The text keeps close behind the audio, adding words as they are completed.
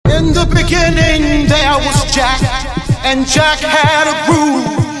the beginning there was Jack, and Jack had a groove,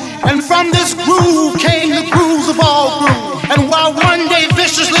 and from this groove came the grooves of all grooves. And while one day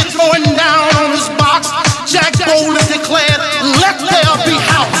viciously throwing down on his box, Jack boldly declared, "Let there be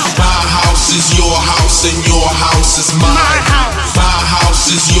house." My house is your house and your house is mine. My house. My house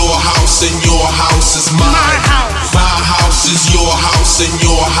is your house and your house is mine. My house. My house is your house and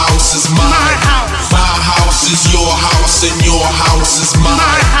your house is mine. My house. My house is your house and your house is mine.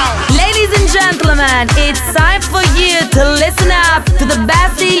 My house. Ladies and gentlemen, it's time for you to listen up to the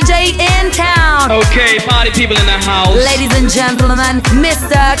best DJ in town. Okay, party people in the house. Ladies and gentlemen,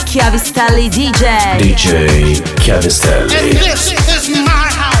 Mr. Chiavistelli DJ. DJ Chiavistelli. And this is my house.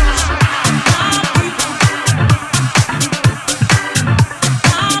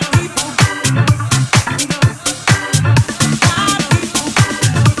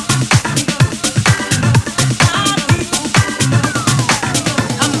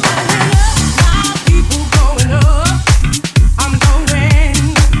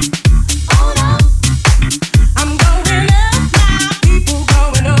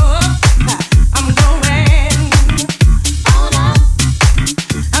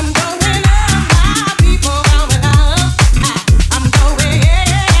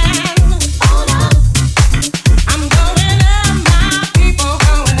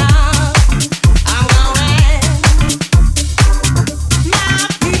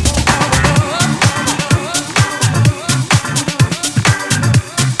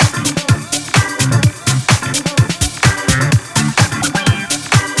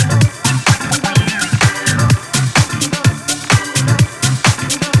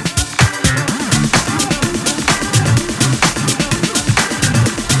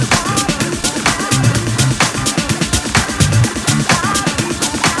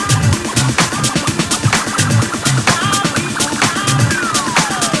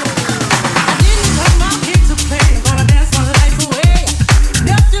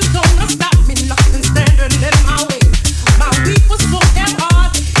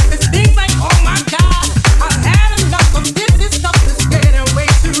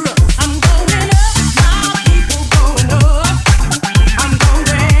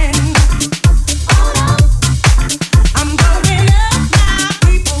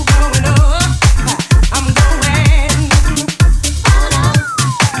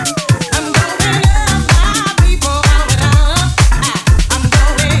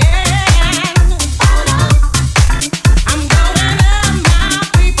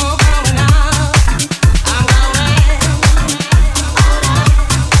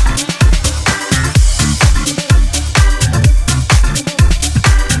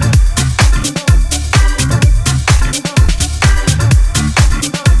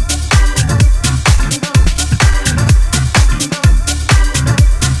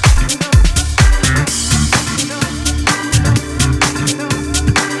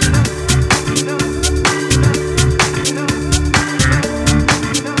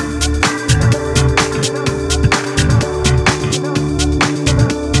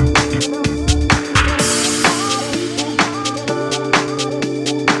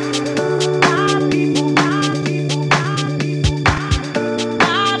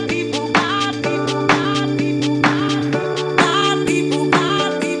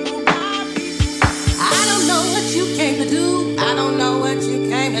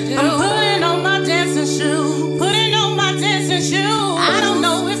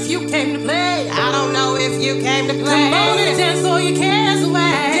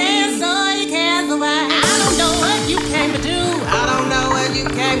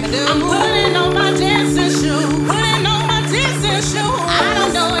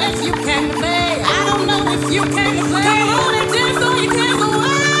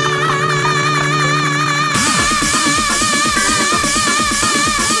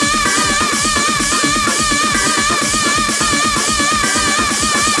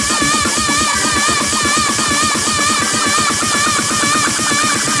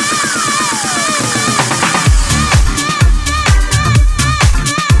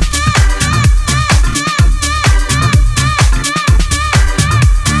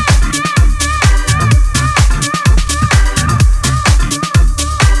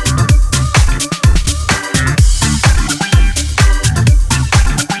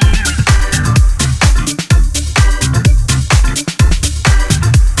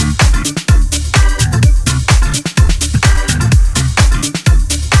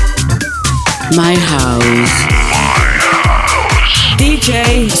 My house.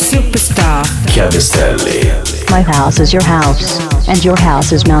 DJ Superstar Chiavistelli. My house is your house, and your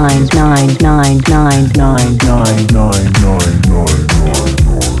house is 99999999999.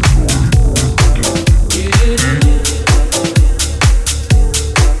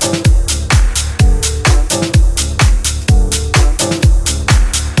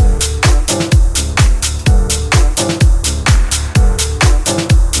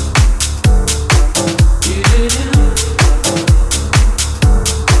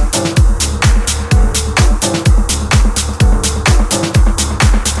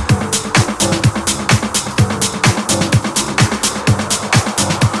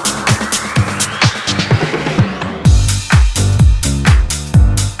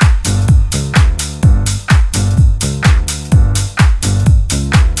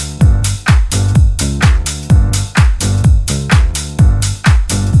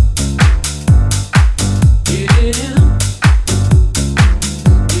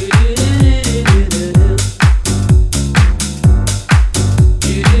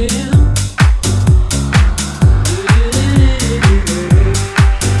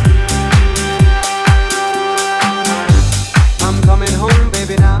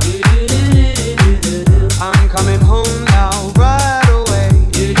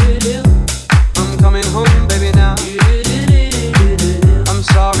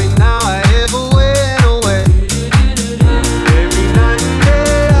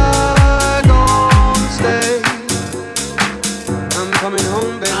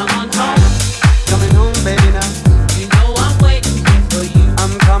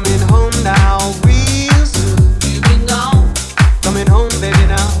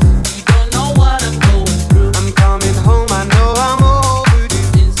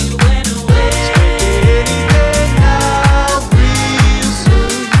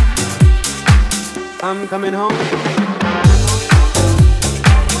 I'm coming home.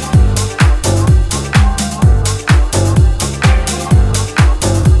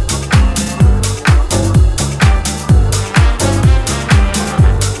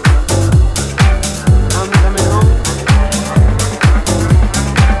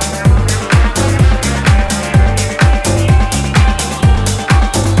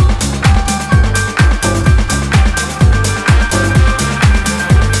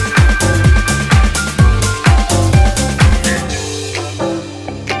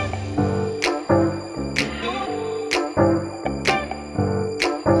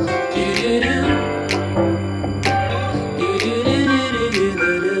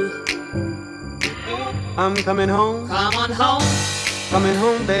 I'm coming home. Come on home. Coming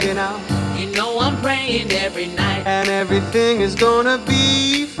home, baby, now. You know I'm praying every night. And everything is gonna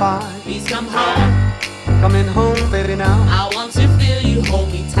be fine. Please come home. Coming home, baby, now. I want to feel you,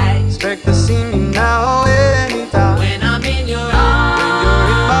 hold me tight. Expect to see me now anytime. When I'm in your arms. When you're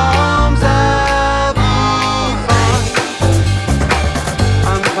in my arms, I'll be fine.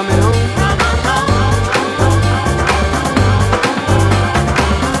 I'm coming home.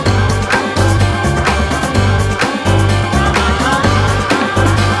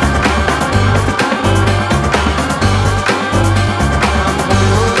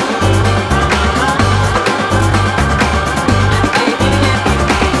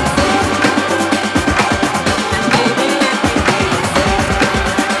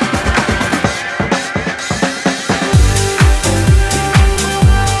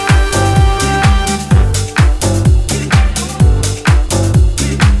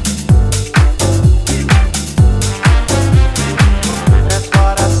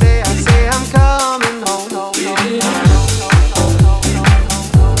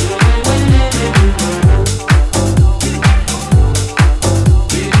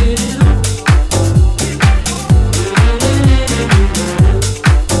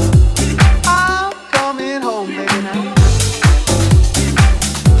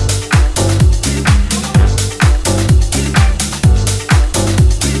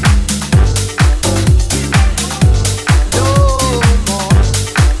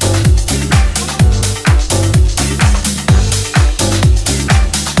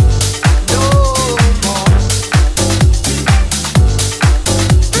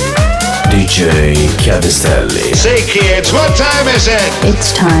 Chiavistelli. Say kids, what time is it?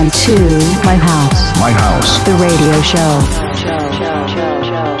 It's time to My House. My House. The radio show.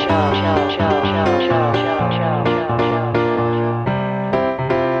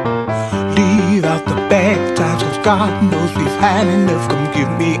 Leave out the bad times, 'cause God knows we've had enough. Come give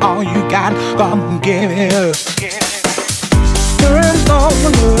me all you got, come give it up. Turn on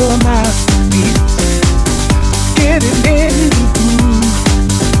the masterpiece, get it in the groove.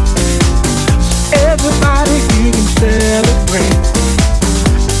 Everybody here can celebrate,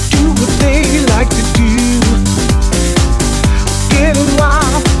 do what they like to do. Get it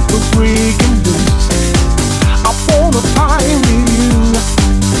wild, we're breaking loose. I wanna party with you.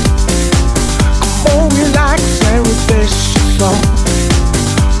 Come on, relax and refresh your soul.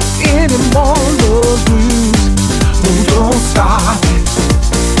 Any more love blues, no, don't stop it.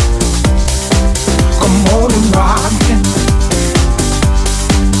 Come on and rock it,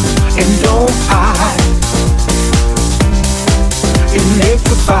 and don't hide.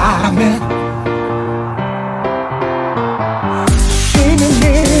 Electrify me. Singing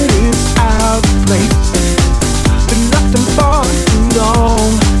here is out of place. Been nothing for too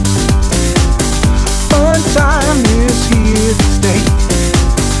long. Fun time is here to stay.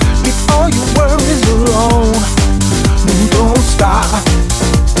 Leave all your worries alone. No, don't stop.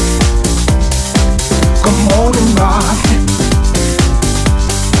 Come on and rock it,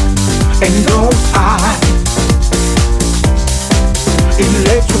 and don't hide.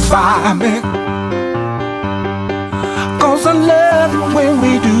 Electrify me. 'Cause I love it when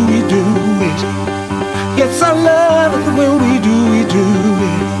we do it. Yes, I love it when we do it.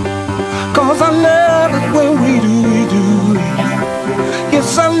 'Cause I love it when we do it.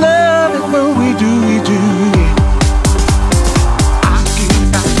 Yes, I love it when we do it. I get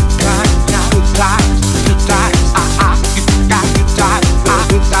got good times, good times. I get got good times,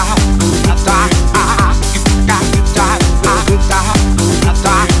 good times, good times. I get got good times, good times, good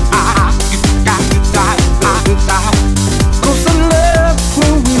times. I get got good times, good times. 'Cause I love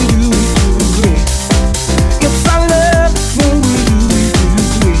when we do it. Yes, I love when we do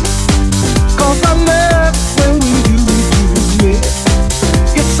it. 'Cause I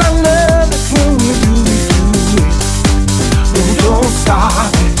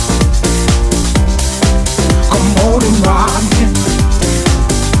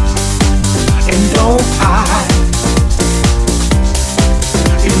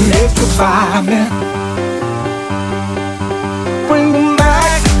timing. Bring them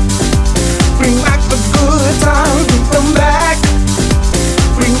back. Bring back the good times. Bring them back.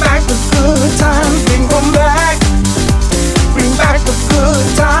 Bring back the good times. Bring them back. Bring back the good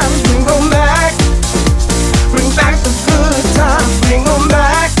times. Bring them back. Bring back the good times. Bring them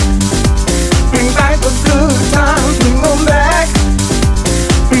back. Bring back the good times. Bring them back.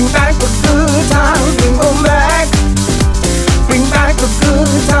 Bring back the good times. Bring them back. Bring back the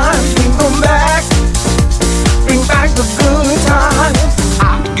good times. Bring them back. Bring back the good times.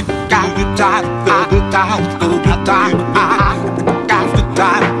 I got the time, good times, good times. I got the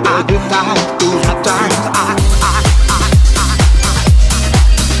time, good times, good times.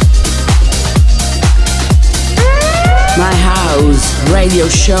 My house radio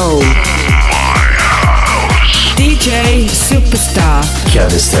show. DJ Superstar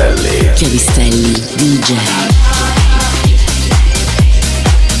Chiavistelli. Chiavistelli DJ.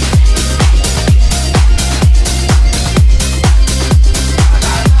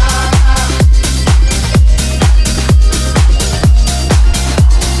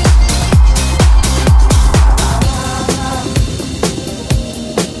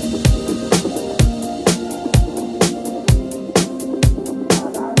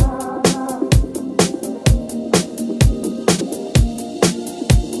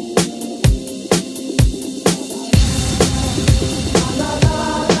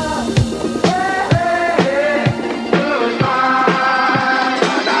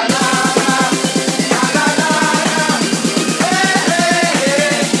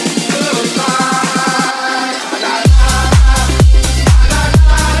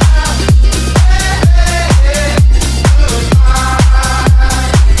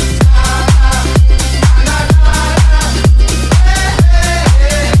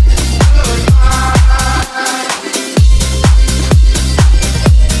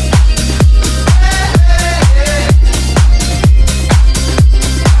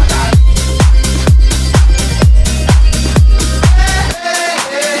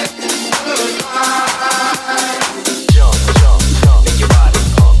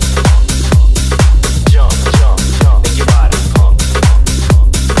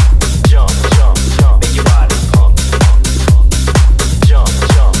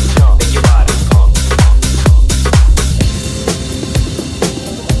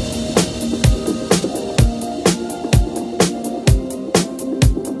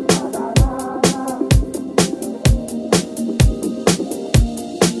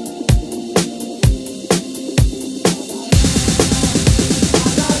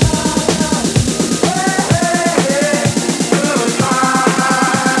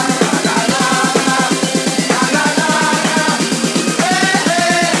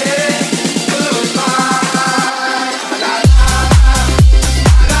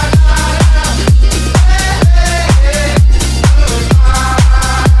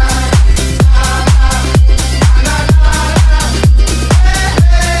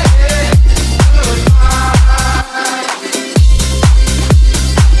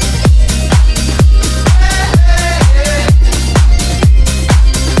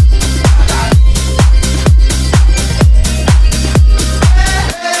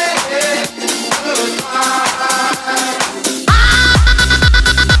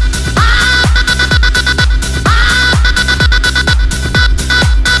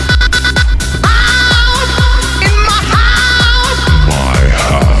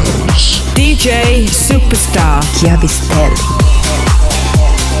 DJ Superstar Chiavistelli.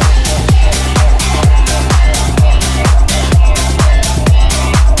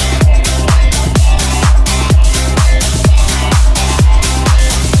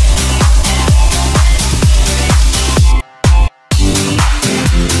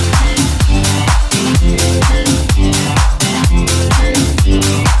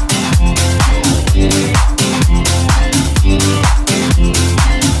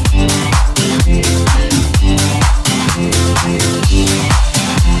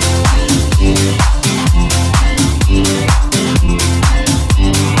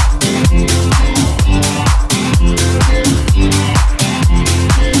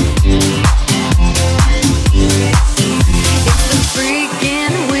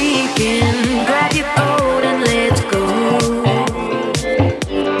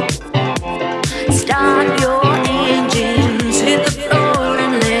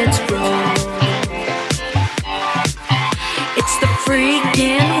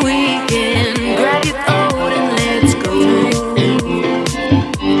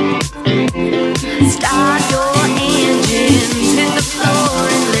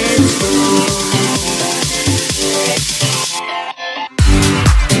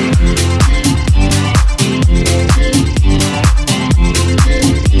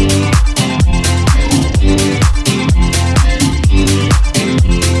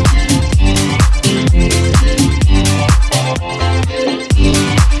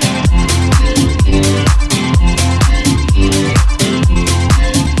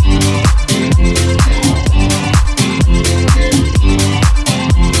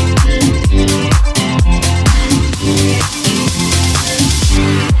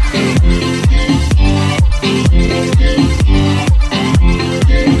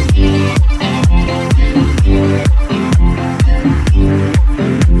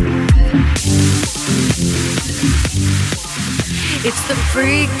 It's the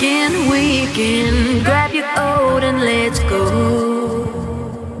freaking weekend. Grab your coat and let's go.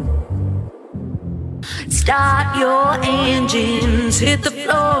 Start your engines, hit the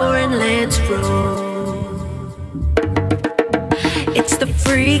floor and let's roll. It's the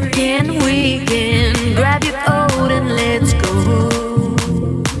freaking weekend. Grab your coat and let's go.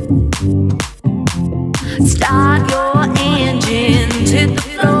 Start your engines, hit the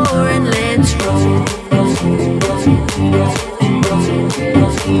floor and let's roll.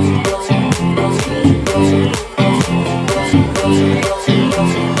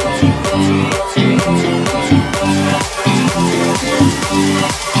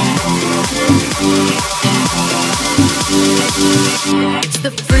 It's the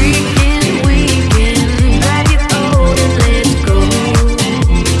freaking weekend. Grab your coat and let's go.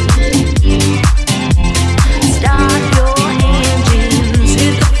 Start your engines,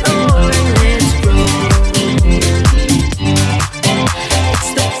 hit the floor and let's roll.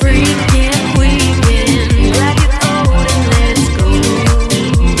 It's the freaking weekend. Grab your coat and let's go.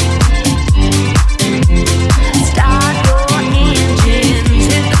 Start your engines,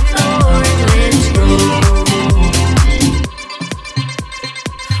 hit the floor and let's roll.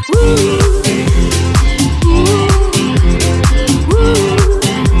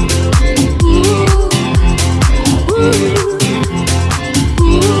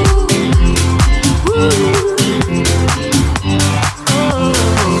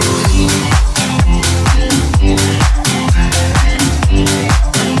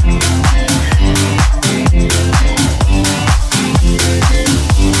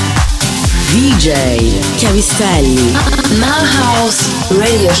 DJ Chiavistelli. My House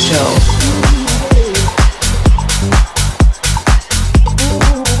Radio Show.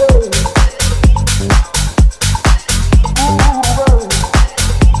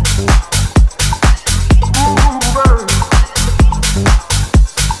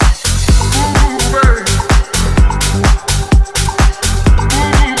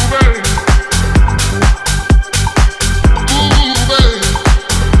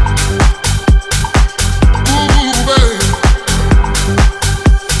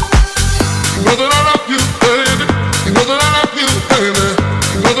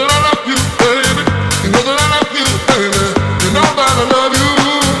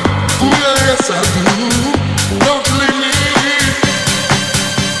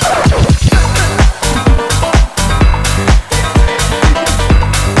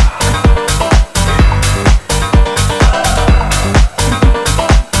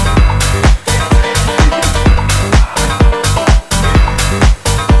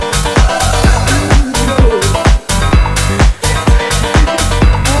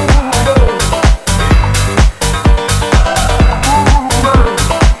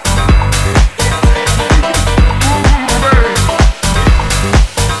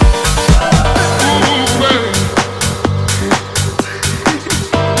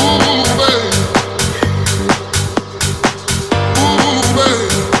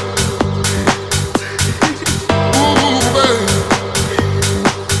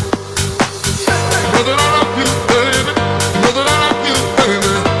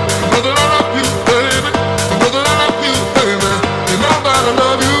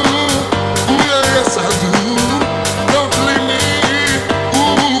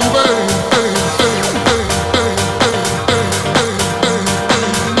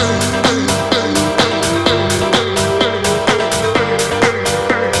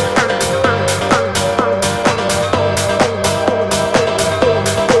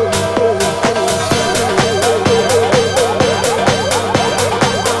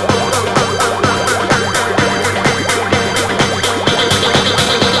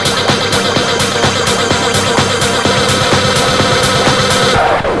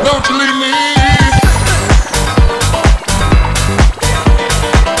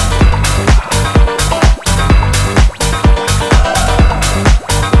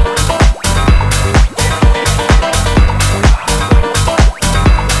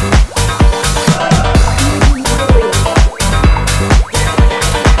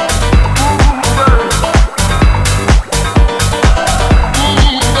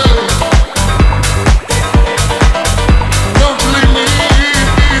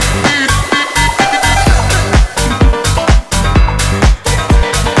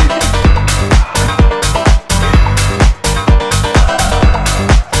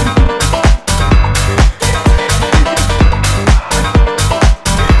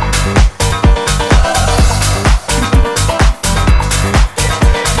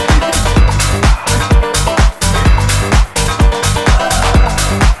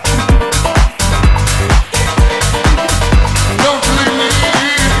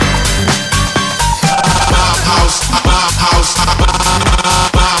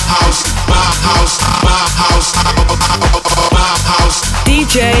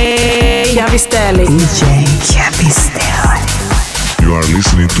 DJ Chiavistelli. DJ Chiavistelli. You are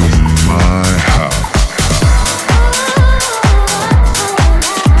listening to my house.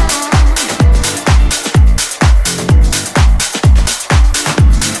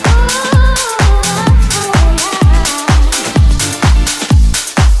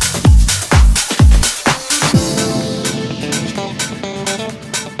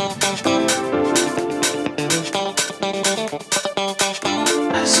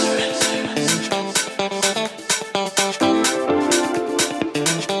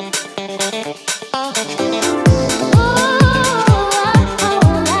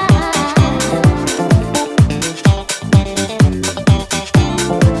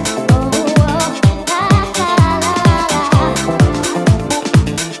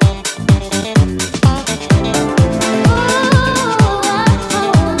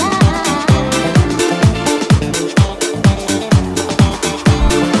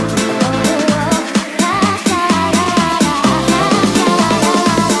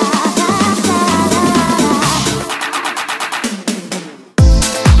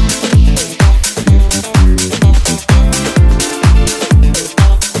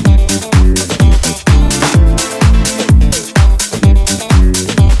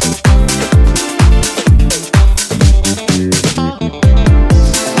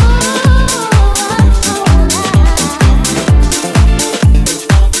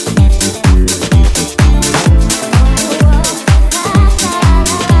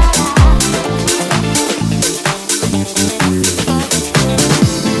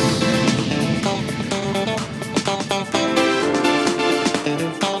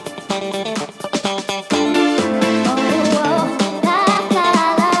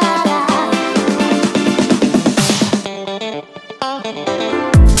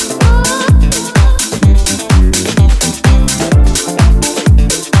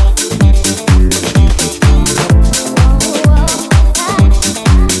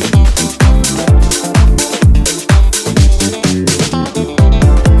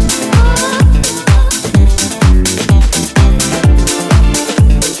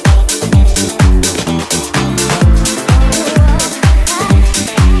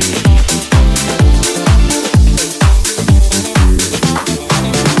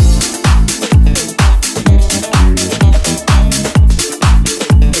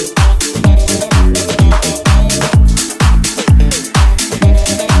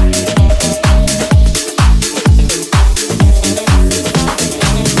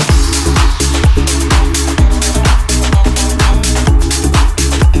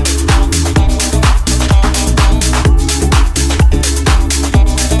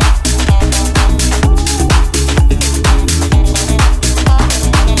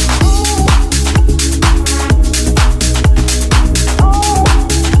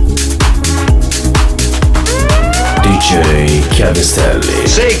 Chiavistelli.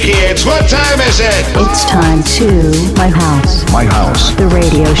 Say kids, what time is it? It's time to My House. My House. The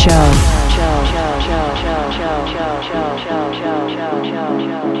radio show.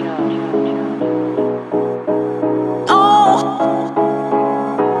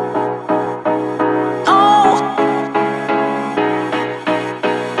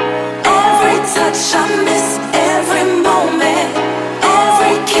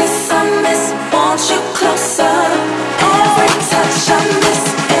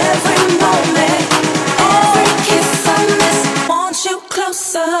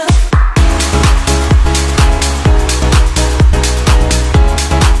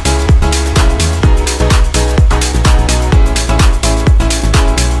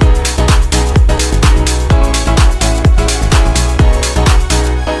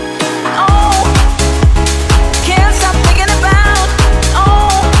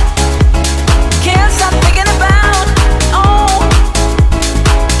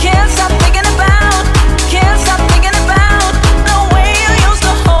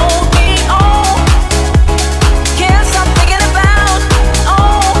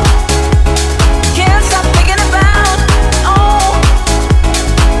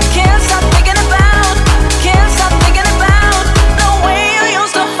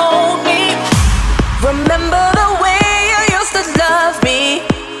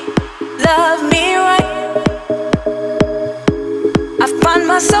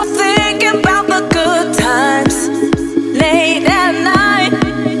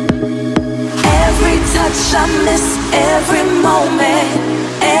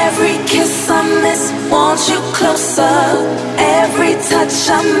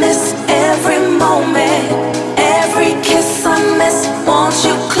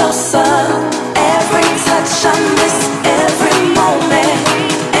 Every touch I miss, every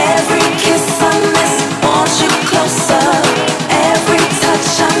moment.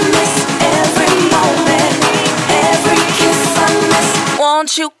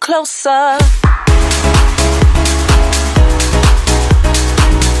 want you closer.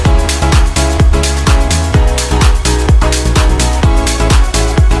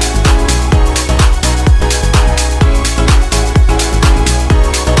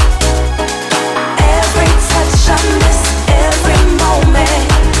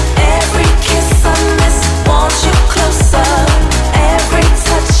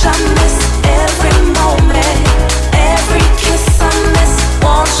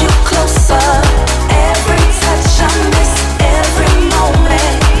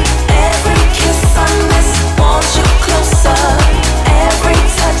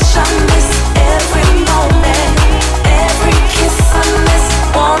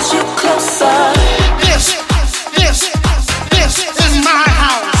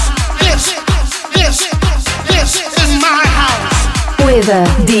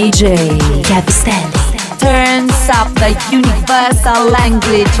 DJ Chiavistelli turns up the universal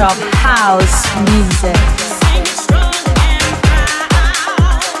language of house music.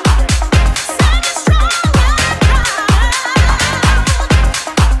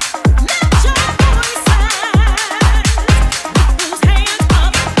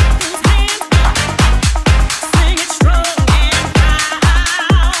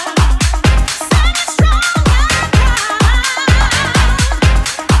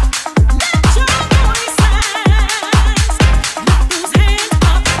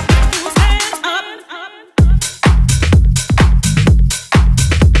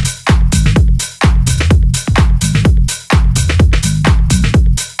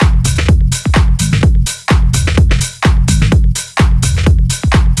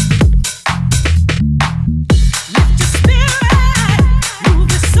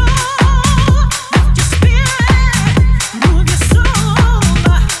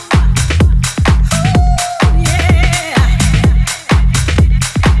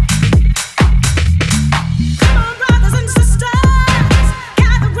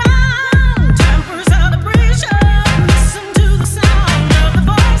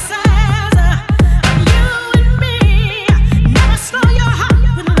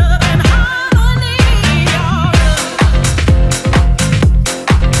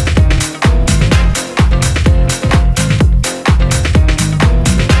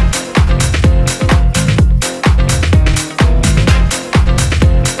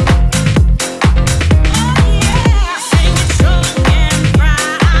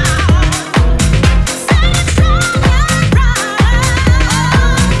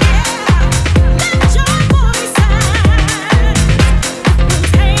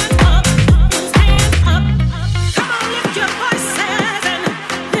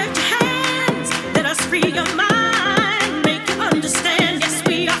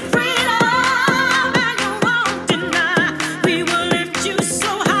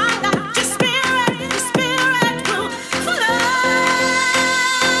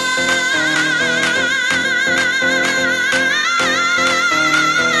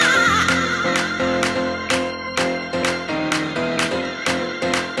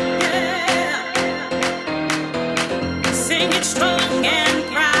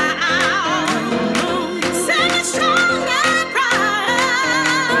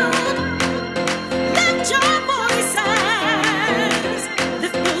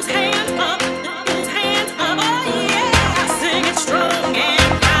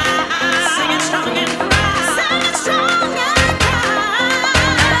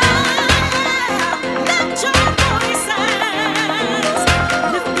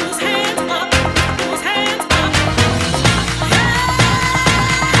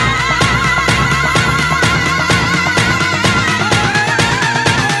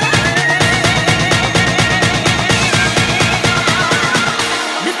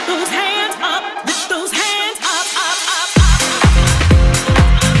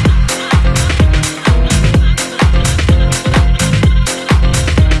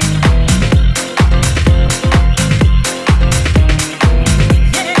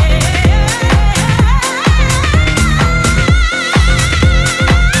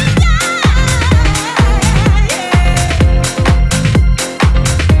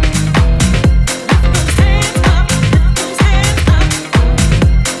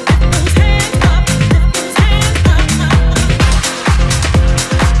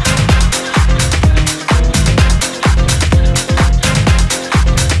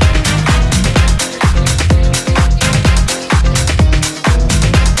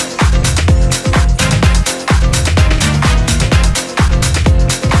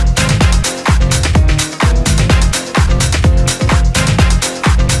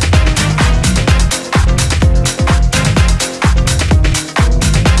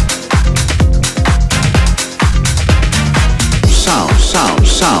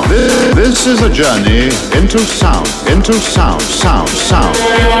 sound. This is a journey into sound, sound.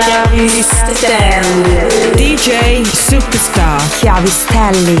 Chiavistelli. DJ Superstar.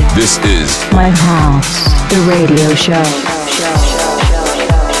 Chiavistelli. This is My House, the radio show.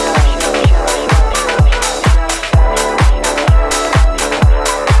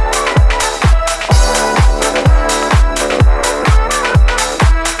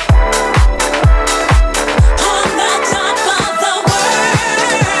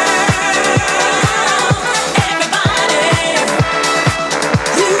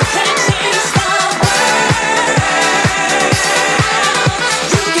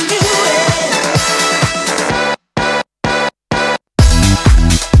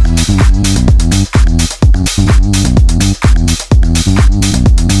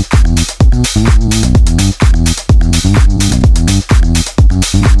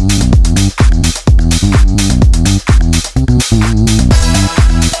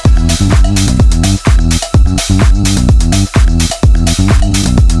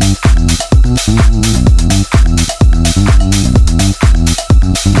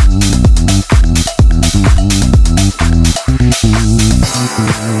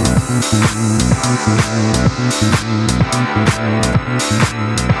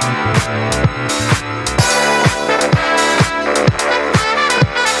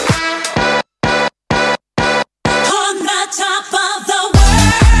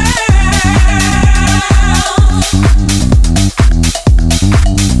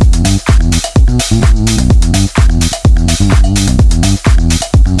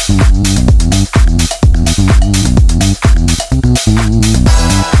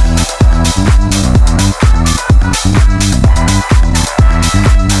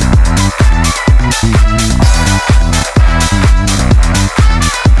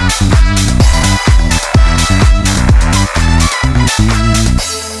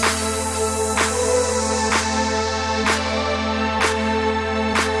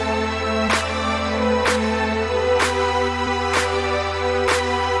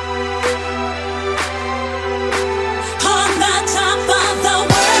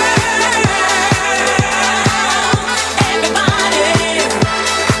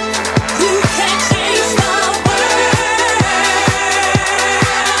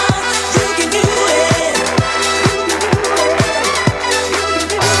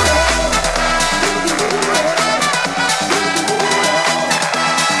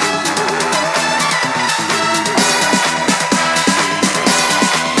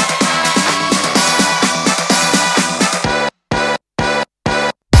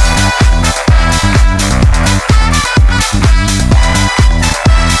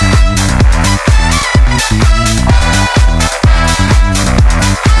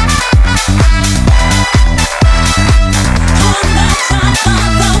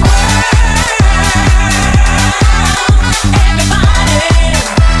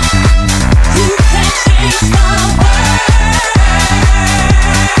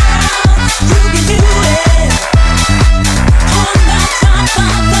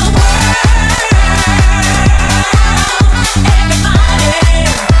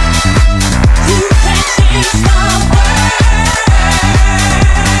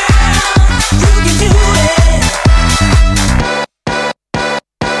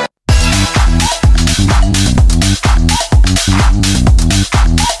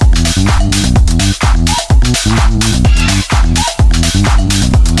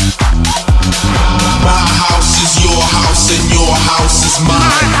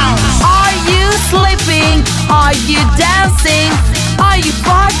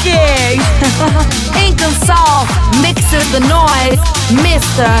 the noise,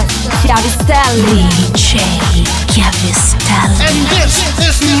 Mr. Chiavistelli. DJ Chiavistelli. And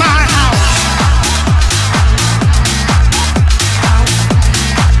this is my house.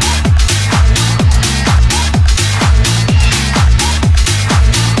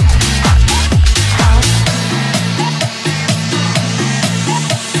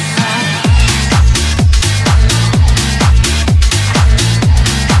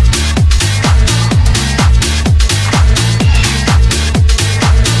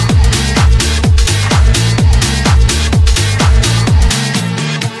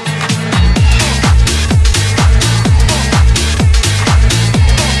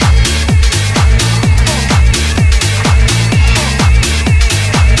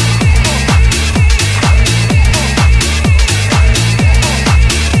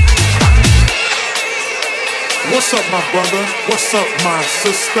 What's up, my brother? What's up, my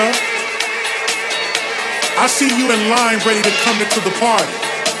sister? I see you in line ready to come into the party.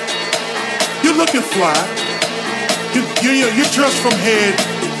 You're looking fly. You're dressed from head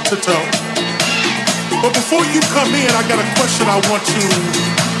to tell. But before you come in, I got a question I want to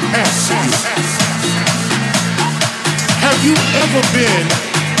ask you. Have you ever been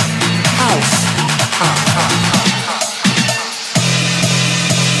house high?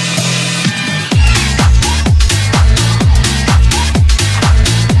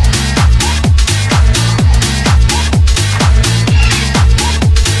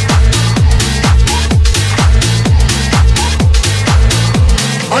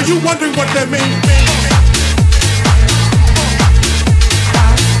 Are you wondering what that means?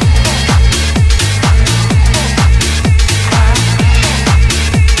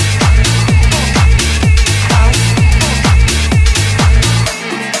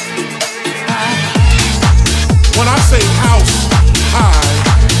 When I say house high,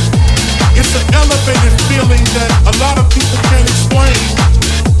 it's an elevated feeling that a lot of people can't explain.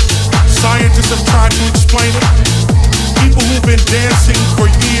 Scientists have tried to explain it. People who've been dancing for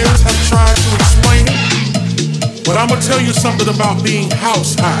years have tried to explain it. But I'm gonna tell you something about being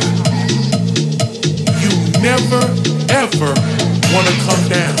house high. You never, ever wanna come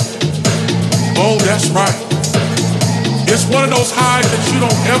down. Oh, that's right. It's one of those highs that you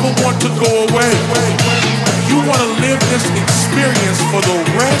don't ever want to go away. You wanna live this experience for the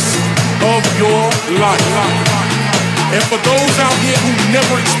rest of your life. And for those out here who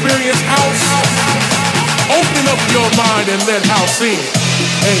never experienced house, open up your mind and let house in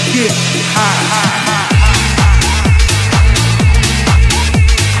and get high.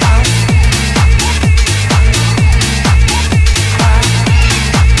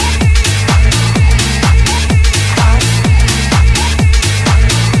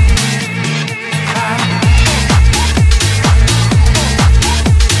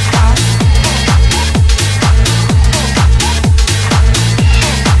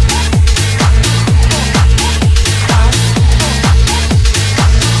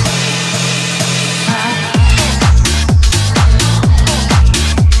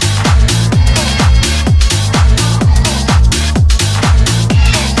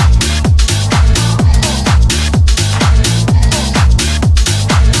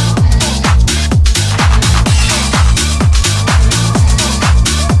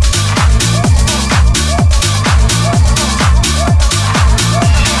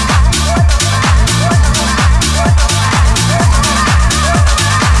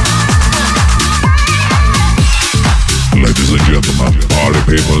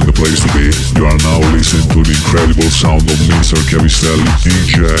 Incredible sound of Mr. Chiavistelli,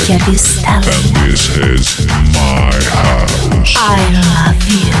 DJ Chiavistelli. And this is my house. I love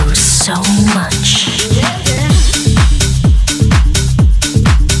you so much.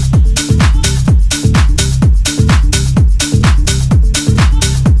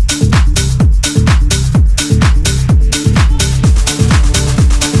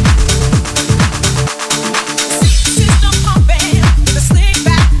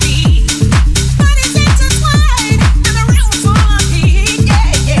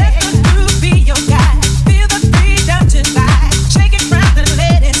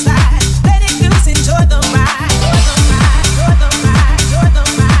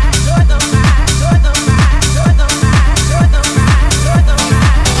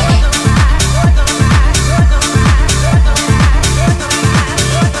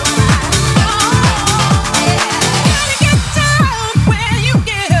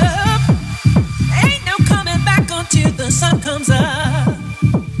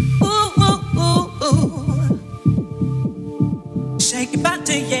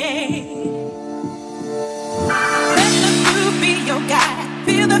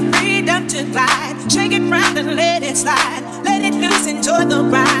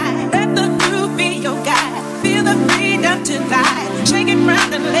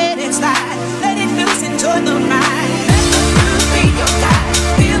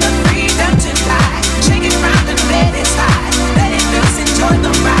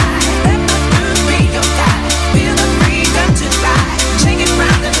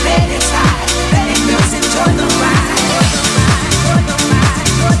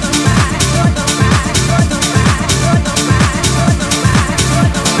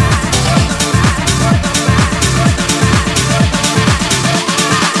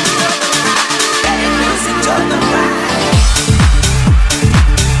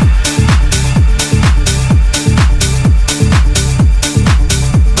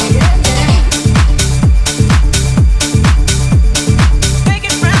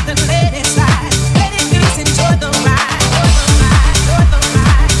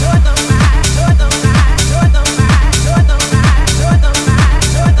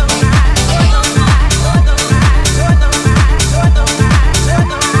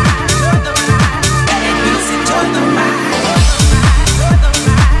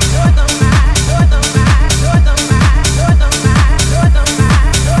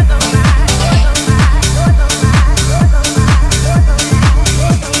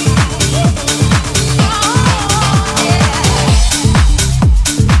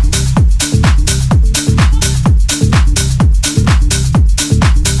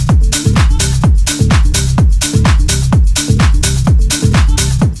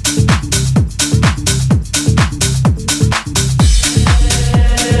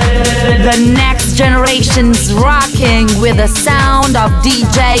 vibrations, rocking with the sound of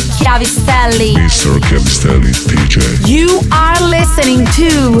DJ Chiavistelli. Mr. Chiavistelli, DJ. You are listening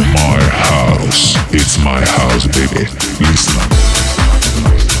to My House. It's my house, baby. Listen up.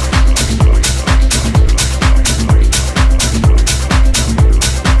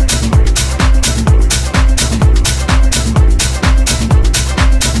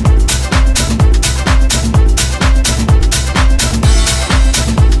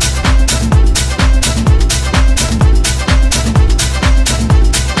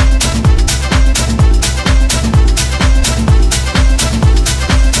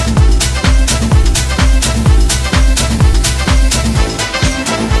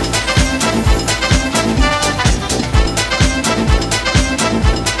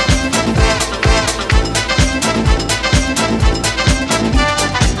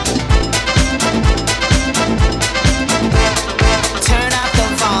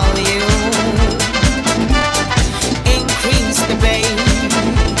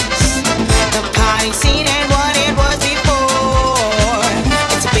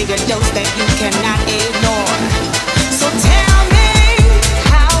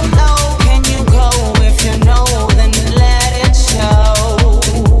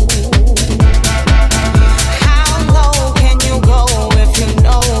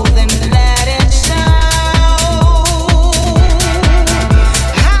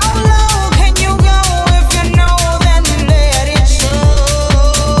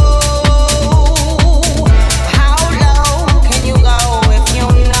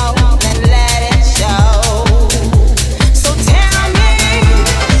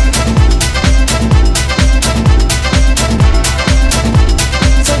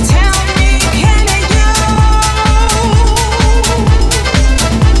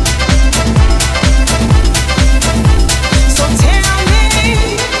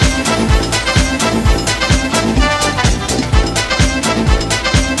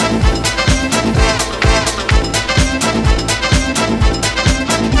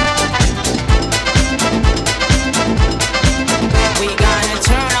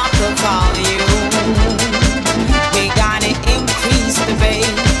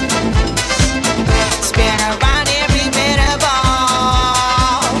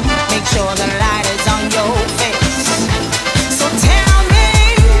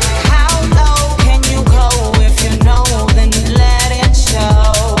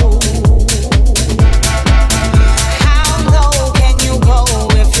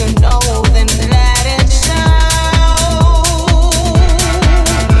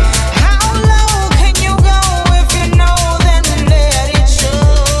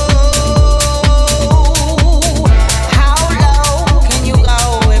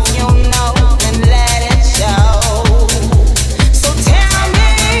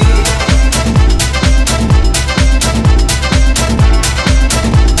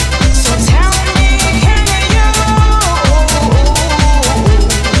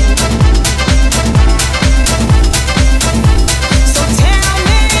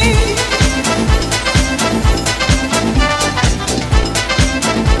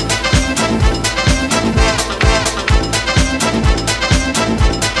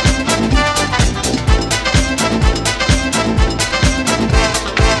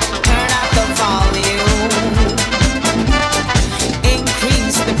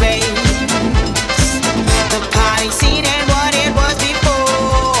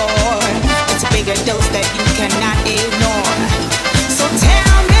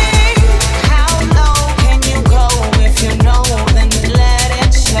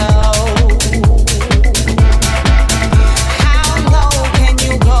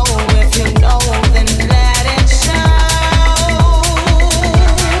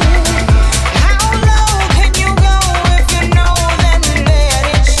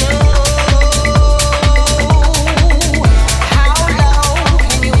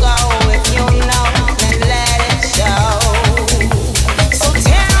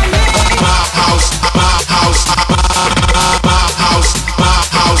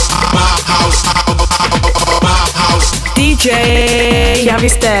 DJ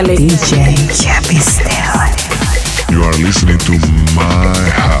Chiavistelli. DJ Chiavistelli. You are listening to My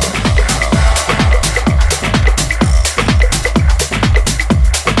House.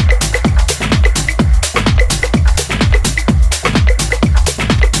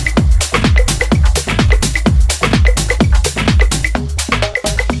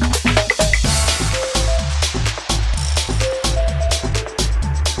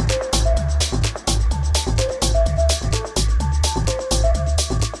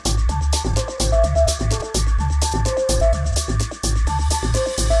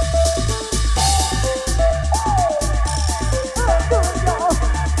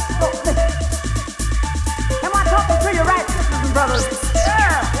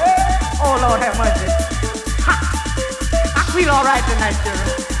 alright tonight,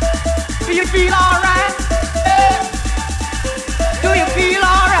 children? Do you feel alright? Yeah. Do you feel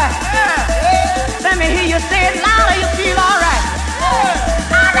alright? Yeah. Let me hear you say it louder. You feel alright?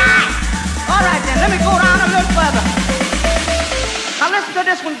 Yeah. Alright. Alright then, let me go down a little further. Now listen to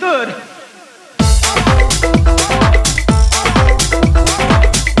this one good.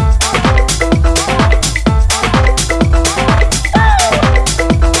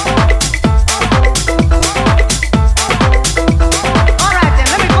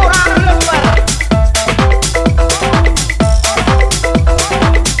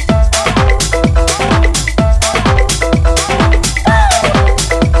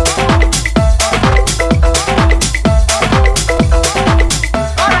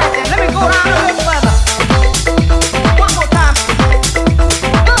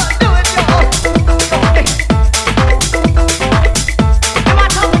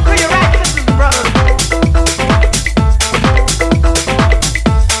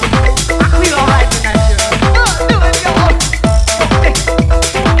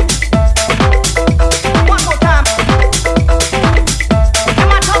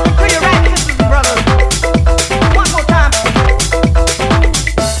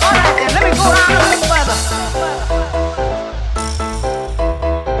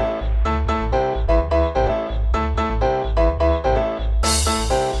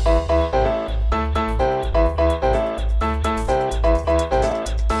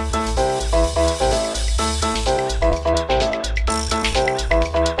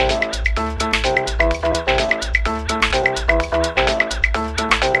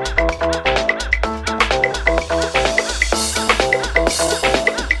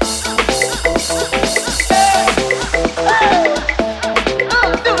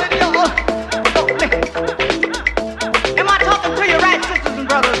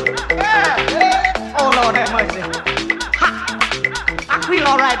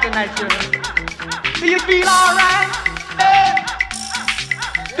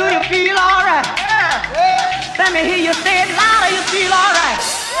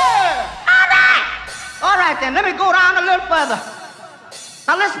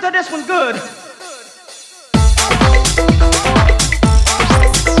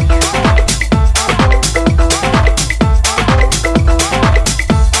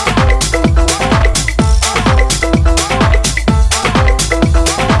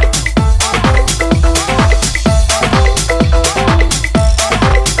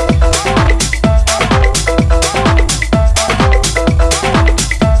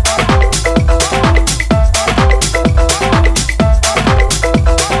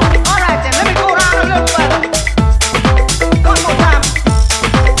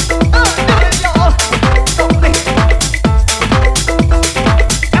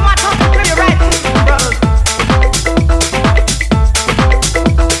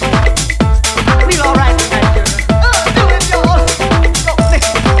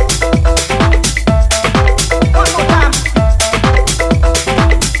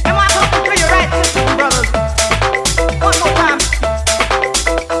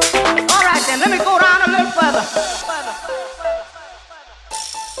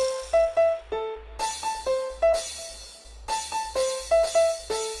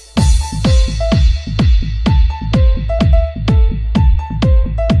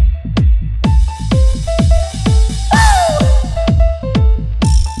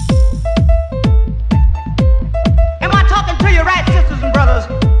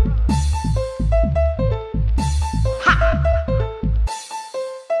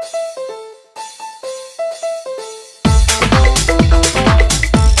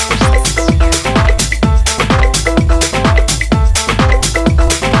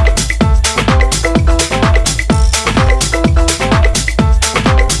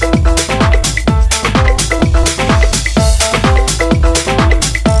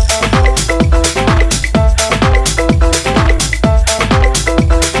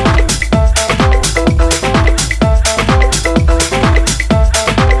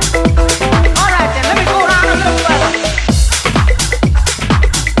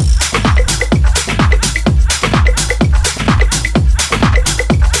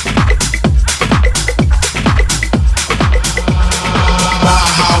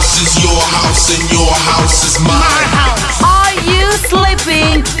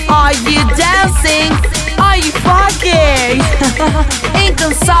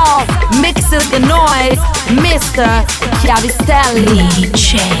 the noise, Mr. Chiavistelli.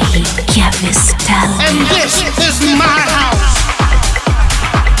 DJ Chiavistelli. And this is my house.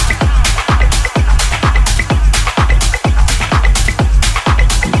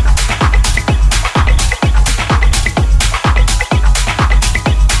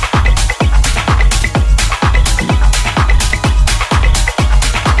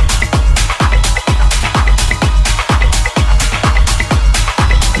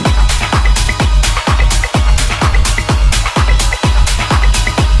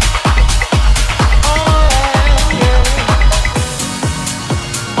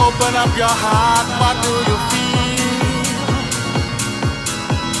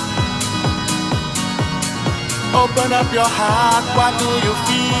 Open up your heart, what do you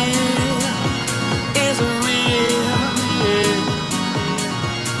feel? Is it real? Yeah.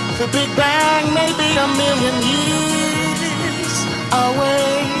 The Big Bang may be a million years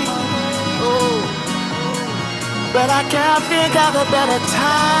away. Oh, but I can't think of a better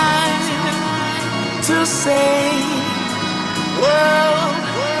time to say, world,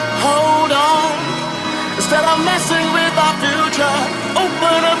 hold on. Instead of messing with our future,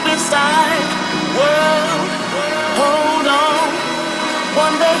 open up inside. World, hold on.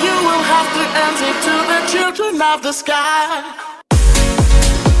 One day you will have to answer to the children of the sky.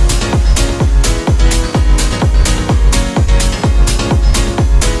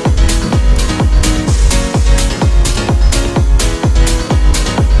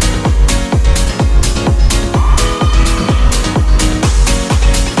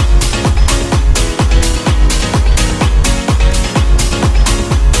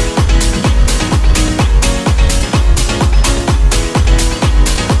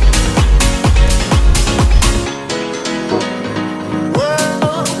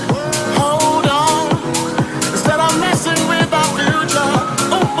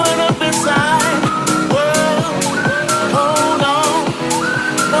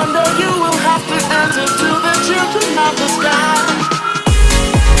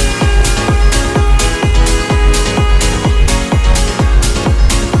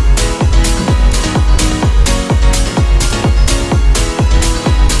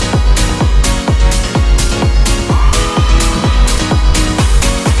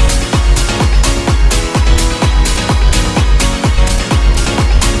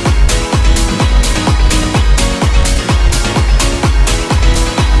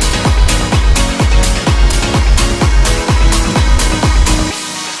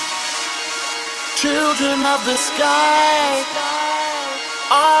 Of the sky,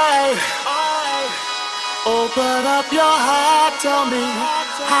 open up your heart, tell me,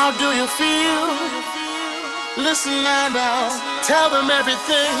 how do you feel? Listen now, tell them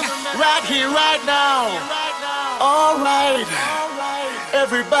everything, right here, right now. Alright,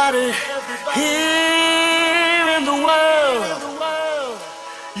 everybody here in the world,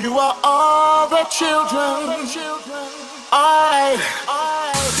 you are all the children. Alright,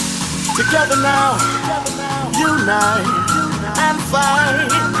 together now, unite and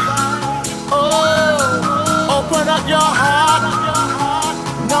fight. Oh, open up your heart.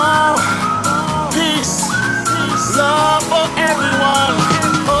 No, peace, love for everyone.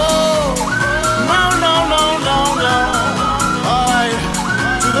 Oh, no, no, no, no, no. Alright,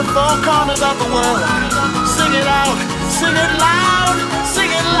 to the four corners of the world. Sing it out, sing it loud,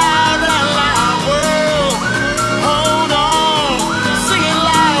 sing it loud and loud. World, hold on, sing it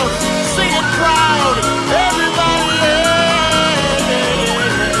loud, sing it proud. Everybody,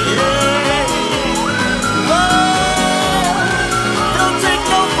 yeah, yeah. Love, don't take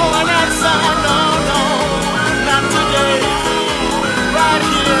no for an answer, no, no, not today. Right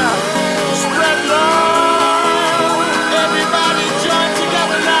here, spread love. Everybody join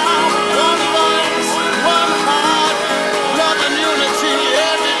together now. One voice, one heart, love and unity.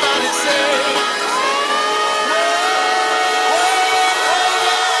 Everybody say.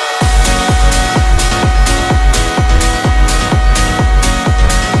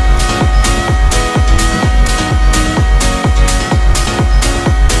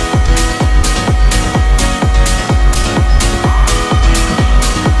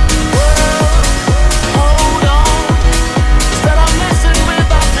 Hold on, instead of messing with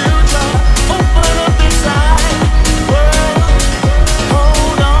our future, open up inside. World,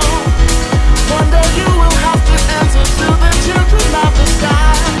 hold on. One day you will have to answer to the children of the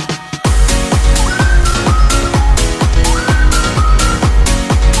sky.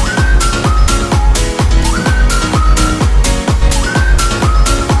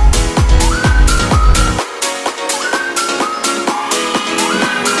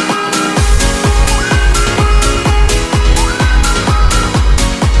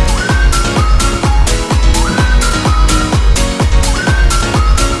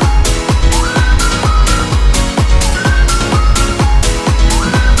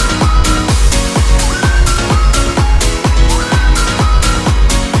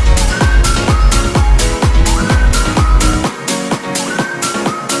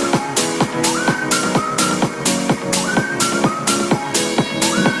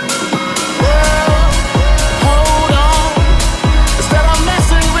 Hold on, instead of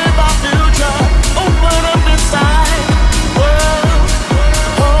messing with our future, open up inside. World,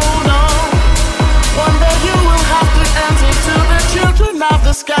 hold on. One day you will have to answer to the children of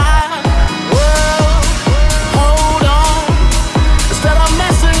the sky. World, hold on, instead of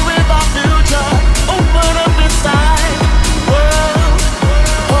messing with our future, open up inside.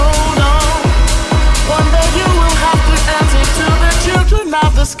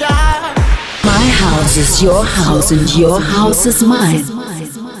 the sky. My house is your house and your house is mine.